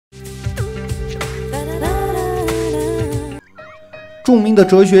著名的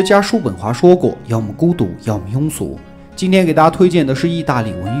哲学家叔本华说过，要么孤独，要么庸俗。今天给大家推荐的是意大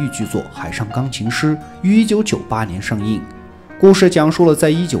利文艺巨作《海上钢琴师》，于1998年上映。故事讲述了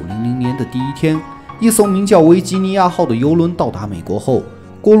在1900年的第一天，一艘名叫维吉尼亚号的邮轮到达美国后，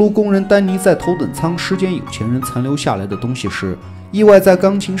锅炉工人丹尼在头等舱拾捡有钱人残留下来的东西时，意外在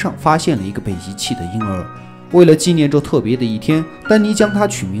钢琴上发现了一个被遗弃的婴儿。为了纪念这特别的一天，丹尼将他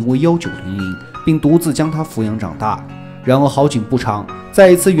取名为1900，并独自将他抚养长大。然而好景不长，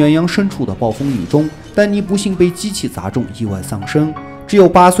在一次远洋深处的暴风雨中，丹尼不幸被机器砸中意外丧生。只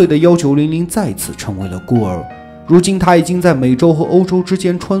有8岁的1900再次成为了孤儿。如今他已经在美洲和欧洲之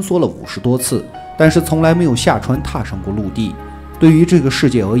间穿梭了50多次，但是从来没有下船踏上过陆地。对于这个世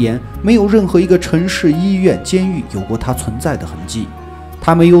界而言，没有任何一个城市、医院、监狱有过他存在的痕迹。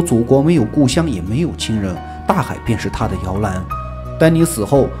他没有祖国，没有故乡，也没有亲人，大海便是他的摇篮。丹尼死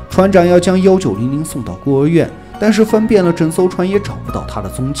后，船长要将1900送到孤儿院，但是翻遍了整艘船也找不到他的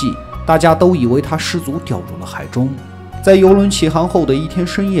踪迹，大家都以为他失足掉入了海中。在邮轮起航后的一天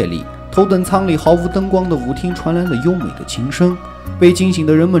深夜里，头等舱里毫无灯光的舞厅传来了优美的琴声。被惊醒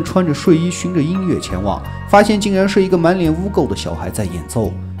的人们穿着睡衣，循着音乐前往，发现竟然是一个满脸污垢的小孩在演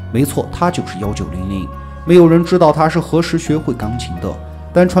奏。没错，他就是1900。没有人知道他是何时学会钢琴的，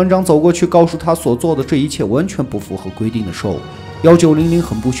但船长走过去告诉他所做的这一切完全不符合规定的时候，1900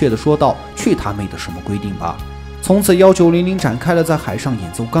很不屑地说道：“去他妹的什么规定吧！”从此1900展开了在海上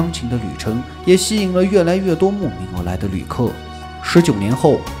演奏钢琴的旅程，也吸引了越来越多慕名而来的旅客。19年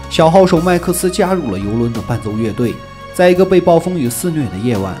后，小号手麦克斯加入了游轮的伴奏乐队。在一个被暴风雨肆虐的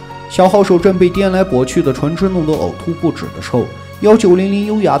夜晚，小号手正被颠来簸去的船只弄得呕吐不止的时候，1900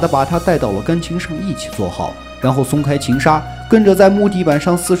优雅地把他带到了钢琴上一起坐好，然后松开琴刹，跟着在木地板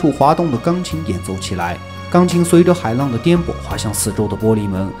上四处滑动的钢琴演奏起来。钢琴随着海浪的颠簸滑向四周的玻璃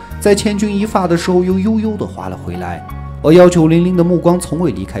门，在千钧一发的时候又悠悠地滑了回来。而1900的目光从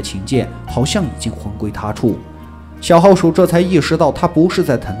未离开琴键，好像已经魂归他处。小号手这才意识到，他不是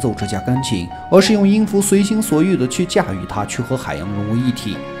在弹奏这架钢琴，而是用音符随心所欲地去驾驭它，去和海洋融为一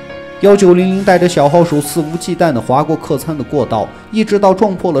体。1900带着小号手肆无忌惮地划过客舱的过道，一直到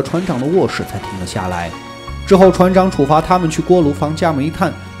撞破了船长的卧室才停了下来。之后船长处罚他们去锅炉房加煤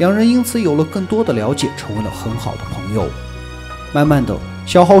炭，两人因此有了更多的了解，成为了很好的朋友。慢慢的，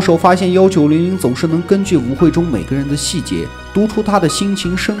小号手发现1900总是能根据舞会中每个人的细节，读出他的心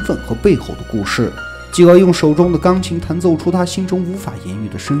情、身份和背后的故事，继而用手中的钢琴弹奏出他心中无法言喻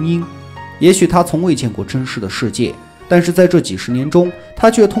的声音。也许他从未见过真实的世界，但是在这几十年中，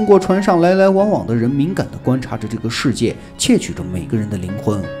他却通过船上来来往往的人，敏感地观察着这个世界，窃取着每个人的灵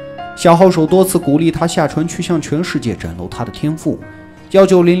魂。小号手多次鼓励他下船去向全世界展露他的天赋。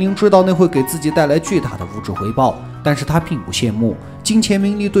1900知道那会给自己带来巨大的物质回报，但是他并不羡慕，金钱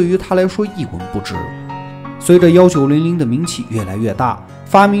名利对于他来说一文不值。随着1900的名气越来越大，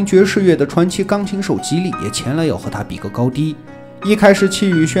发明爵士乐的传奇钢琴手吉利也前来要和他比个高低。一开始气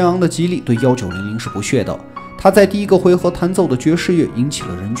宇轩昂的吉利对1900是不屑的，他在第一个回合弹奏的爵士乐引起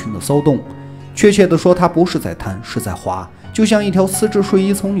了人群的骚动。确切地说，他不是在弹，是在滑，就像一条丝质睡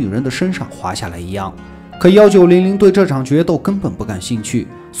衣从女人的身上滑下来一样。可1900对这场决斗根本不感兴趣，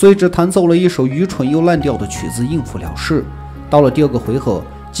所以只弹奏了一首愚蠢又烂调的曲子应付了事。到了第二个回合，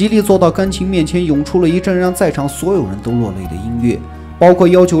吉利坐到钢琴面前，涌出了一阵让在场所有人都落泪的音乐，包括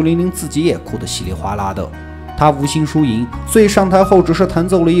1900自己也哭得稀里哗啦的。他无心输赢，所以上台后只是弹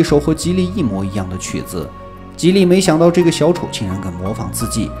奏了一首和吉利一模一样的曲子。吉利没想到这个小丑竟然敢模仿自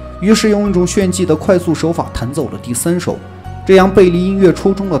己，于是用一种炫技的快速手法弹奏了第3首。这样背离音乐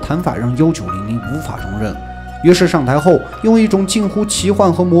初衷的弹法让1900无法容忍，于是上台后用一种近乎奇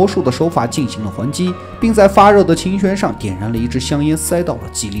幻和魔术的手法进行了还击，并在发热的琴弦上点燃了一支香烟，塞到了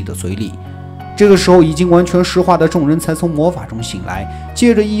吉利的嘴里。这个时候已经完全石化的众人才从魔法中醒来，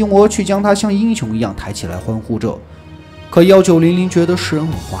接着一拥而去，将他像英雄一样抬起来欢呼着。可1900觉得世人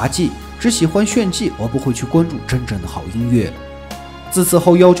很滑稽，只喜欢炫技，而不会去关注真正的好音乐。自此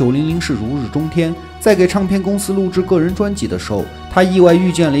后1900是如日中天，在给唱片公司录制个人专辑的时候，他意外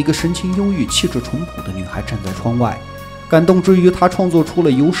遇见了一个神情忧郁、气质淳朴的女孩站在窗外。感动之余，他创作出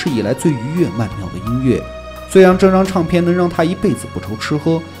了有史以来最愉悦曼妙的音乐。虽然这张唱片能让他一辈子不愁吃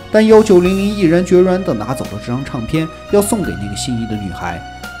喝，但1900毅然决然地拿走了这张唱片，要送给那个心仪的女孩。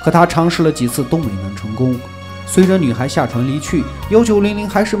可他尝试了几次都没能成功。随着女孩下船离去，1900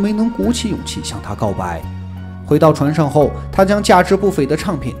还是没能鼓起勇气向她告白。回到船上后，他将价值不菲的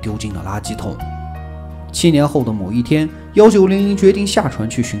唱片丢进了垃圾桶。7年后的某一天，1900决定下船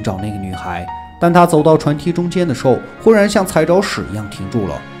去寻找那个女孩，但他走到船梯中间的时候，忽然像踩着屎一样停住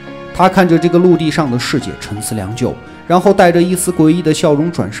了。他看着这个陆地上的世界，沉思良久，然后带着一丝诡异的笑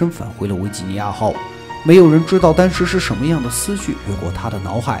容转身返回了维吉尼亚号。没有人知道当时是什么样的思绪越过他的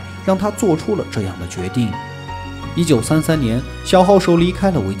脑海，让他做出了这样的决定。1933年，小号手离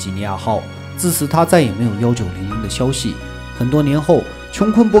开了维吉尼亚号，自此他再也没有1900的消息。很多年后，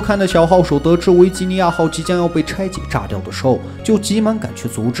穷困不堪的小号手得知维吉尼亚号即将要被拆解炸掉的时候，就急忙赶去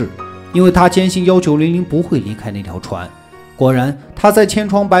阻止，因为他坚信1900不会离开那条船。果然，他在千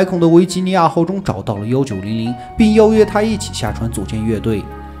疮百孔的维吉尼亚号中找到了1900，并邀约他一起下船组建乐队。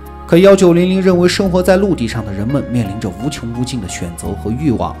可1900认为生活在陆地上的人们面临着无穷无尽的选择和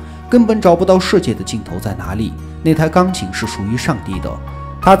欲望，根本找不到世界的尽头在哪里。那台钢琴是属于上帝的，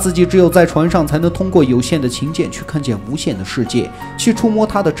他自己只有在船上才能通过有限的琴键去看见无限的世界，去触摸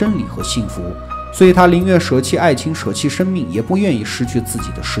他的真理和幸福。所以他宁愿舍弃爱情，舍弃生命，也不愿意失去自己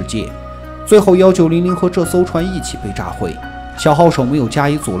的世界。最后1900和这艘船一起被炸毁，小号手没有加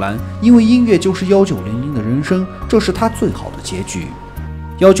以阻拦，因为音乐就是1900的人生，这是他最好的结局。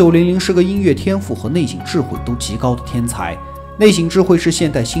1900是个音乐天赋和内省智慧都极高的天才。内省智慧是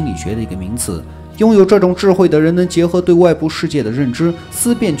现代心理学的一个名词，拥有这种智慧的人能结合对外部世界的认知，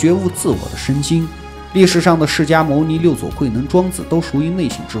思辨觉悟自我的身心。历史上的释迦牟尼、六祖慧能、庄子都属于内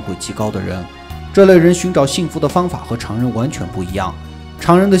省智慧极高的人。这类人寻找幸福的方法和常人完全不一样。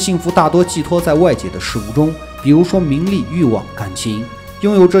常人的幸福大多寄托在外界的事物中，比如说名利、欲望、感情。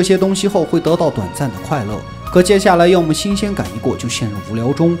拥有这些东西后会得到短暂的快乐，可接下来要么新鲜感一过就陷入无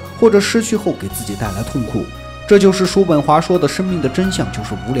聊中，或者失去后给自己带来痛苦。这就是叔本华说的生命的真相就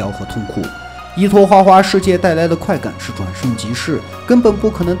是无聊和痛苦。依托花花世界带来的快感是转瞬即逝，根本不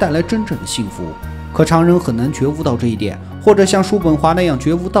可能带来真正的幸福。可常人很难觉悟到这一点，或者像叔本华那样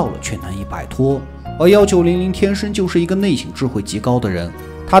觉悟到了却难以摆脱。而1900天生就是一个内省智慧极高的人，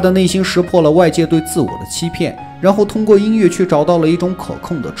他的内心识破了外界对自我的欺骗，然后通过音乐去找到了一种可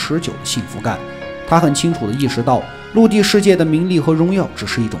控的持久的幸福感。他很清楚地意识到，陆地世界的名利和荣耀只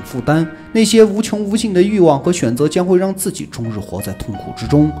是一种负担，那些无穷无尽的欲望和选择将会让自己终日活在痛苦之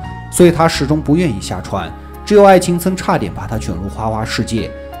中，所以他始终不愿意下船。只有爱情曾差点把他卷入花花世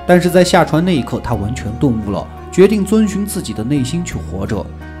界，但是在下船那一刻，他完全顿悟了，决定遵循自己的内心去活着。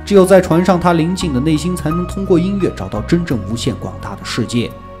只有在船上，他宁静的内心才能通过音乐找到真正无限广大的世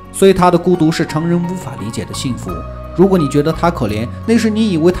界。所以他的孤独是常人无法理解的幸福。如果你觉得他可怜，那是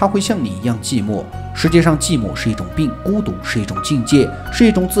你以为他会像你一样寂寞。实际上，寂寞是一种病，孤独是一种境界，是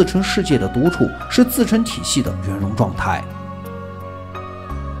一种自成世界的独处，是自成体系的圆融状态。